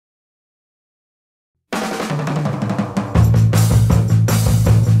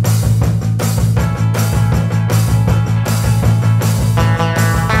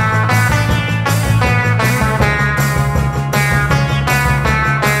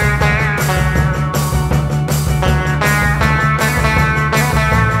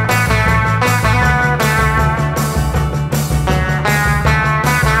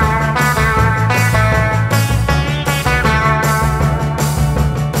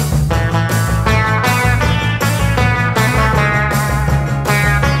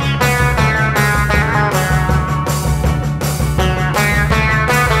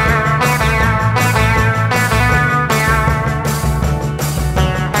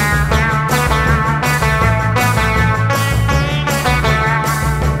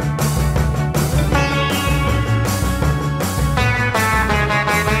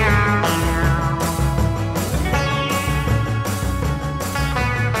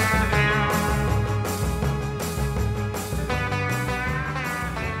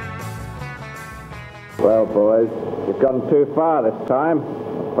Well, boys, you've gone too far this time.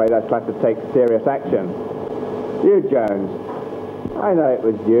 I'm afraid I'd like to take serious action. You, Jones, I know it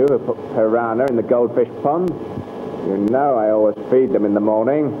was you who put piranha in the goldfish pond. You know I always feed them in the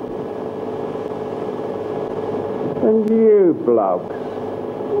morning. And you, blokes,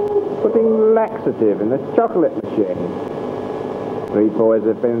 putting laxative in the chocolate machine. 3 boys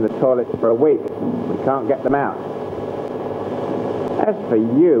have been in the toilets for a week. We can't get them out. As for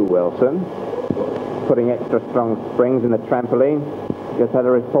you, Wilson, putting extra strong springs in the trampoline, just had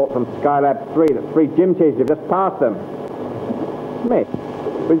a report from Skylab 3 that 3 gym teams have just passed them. Smith,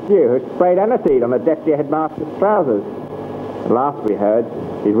 it was you who sprayed aniseed on the deputy headmaster's trousers. The last we heard,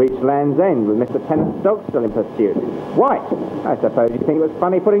 he'd reached Land's End with Mr. Tennant's dog still in pursuit. White, I suppose you think it was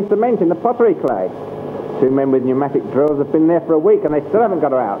funny putting cement in the pottery clay. 2 men with pneumatic drills have been there for a week and they still haven't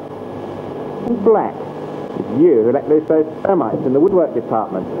got her out. And Black, it's you who let loose those termites in the woodwork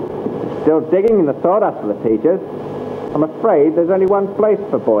department. Still digging in the sawdust for the teachers. I'm afraid there's only one place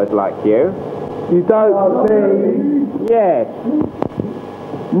for boys like you. You don't mean? Yes.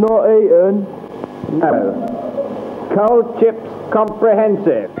 Not eaten? No. Coldchips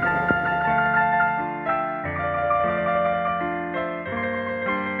Comprehensive.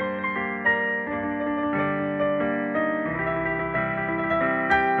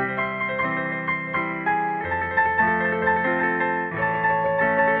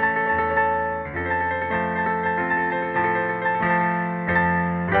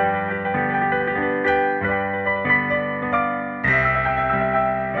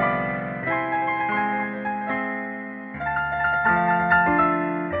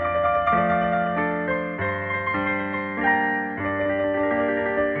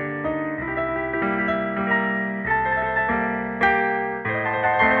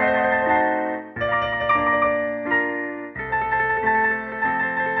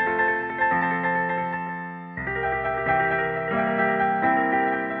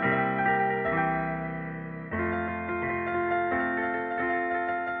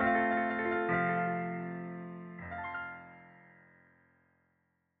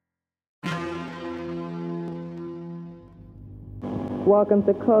 Welcome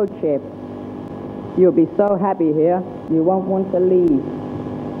to Coldchips. You'll be so happy here, you won't want to leave.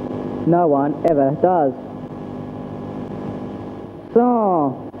 No one ever does.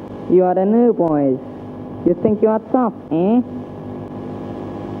 So, you are the new boys. You think you are tough, eh?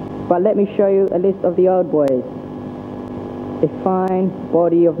 But let me show you a list of the old boys. A fine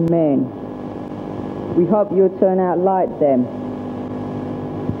body of men. We hope you'll turn out like them.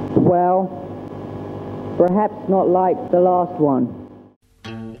 Well, perhaps not like the last one.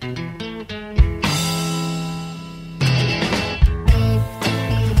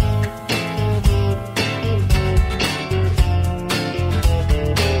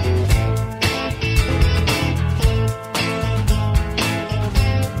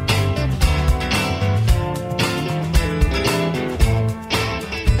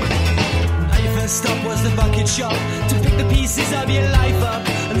 Stop was the bucket shop to pick the pieces of your life up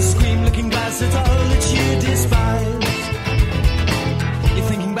and scream looking glass at all that you despise. You're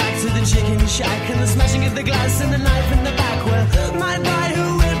thinking back to the chicken shack and the smashing of the glass and the knife in the back. Well, my boy,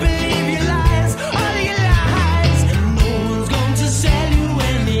 who will believe your lies, all of your lies, and no one's going to sell you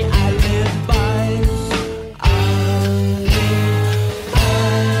any alibis.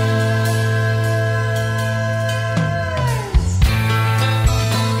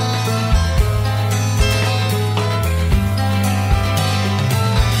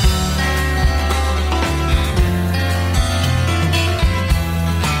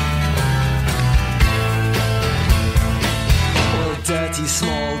 Dirty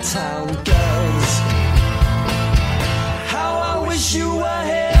small town girls, how I wish you were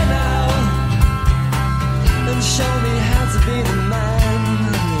here now and show me how to be the man,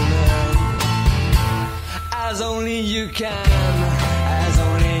 as only you can, as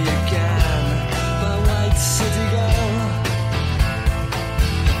only you can, my white city girl.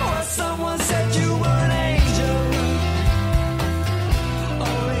 Well, someone said you were an angel.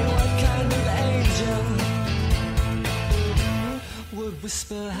 Only what kind of angel would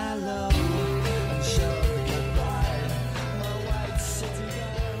whisper hello and show goodbye, my white city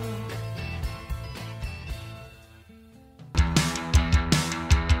girl.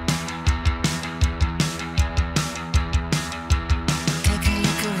 Take a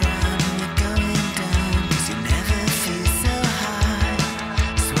look around when you're going down, 'cause you never feel so high.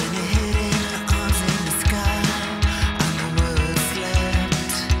 So when you're hitting arms in the sky, and the world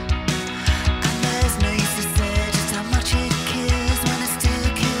slept, and there's no use to say just how much it kills when it still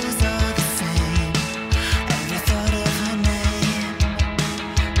kills all the same.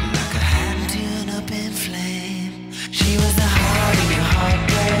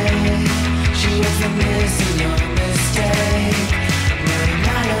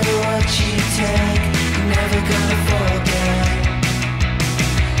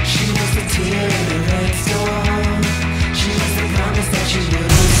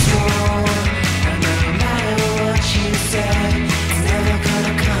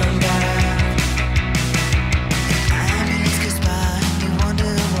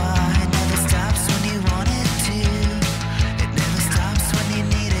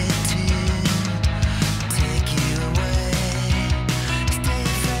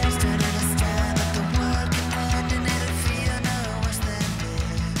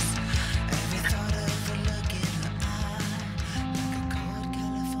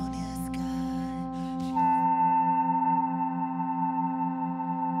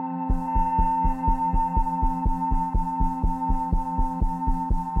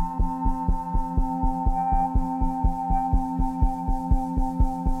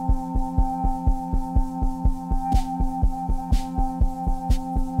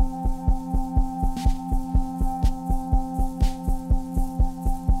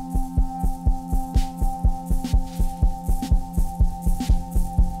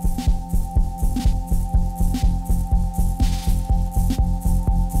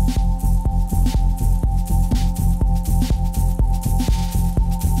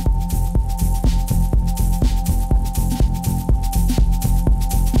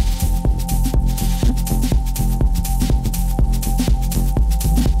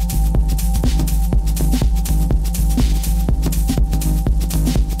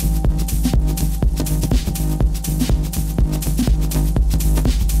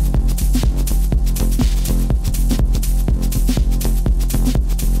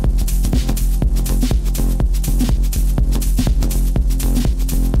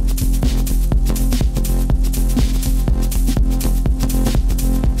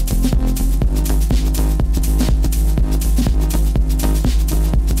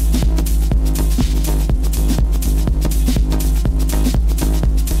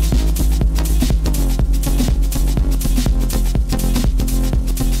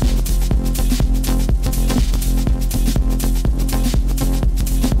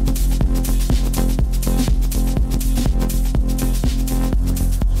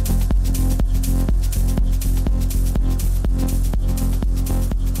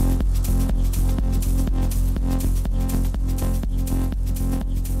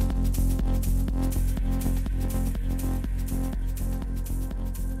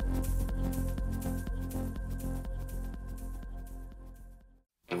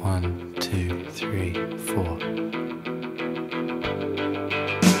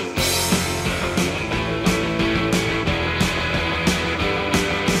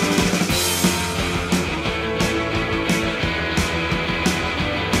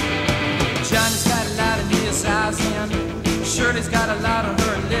 light on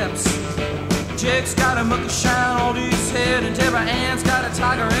her lips. Jake's got a monkey shine on his head, and Deborah Ann's got a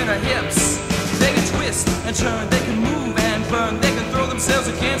tiger in her hips. They can twist and turn, they can move and burn, they can throw themselves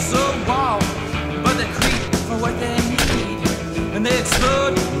against the wall, but they creep for what they need, and they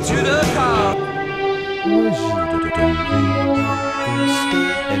explode to the car.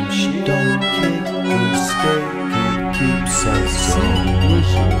 And she don't care who stay, keeps us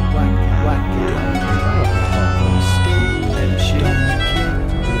so.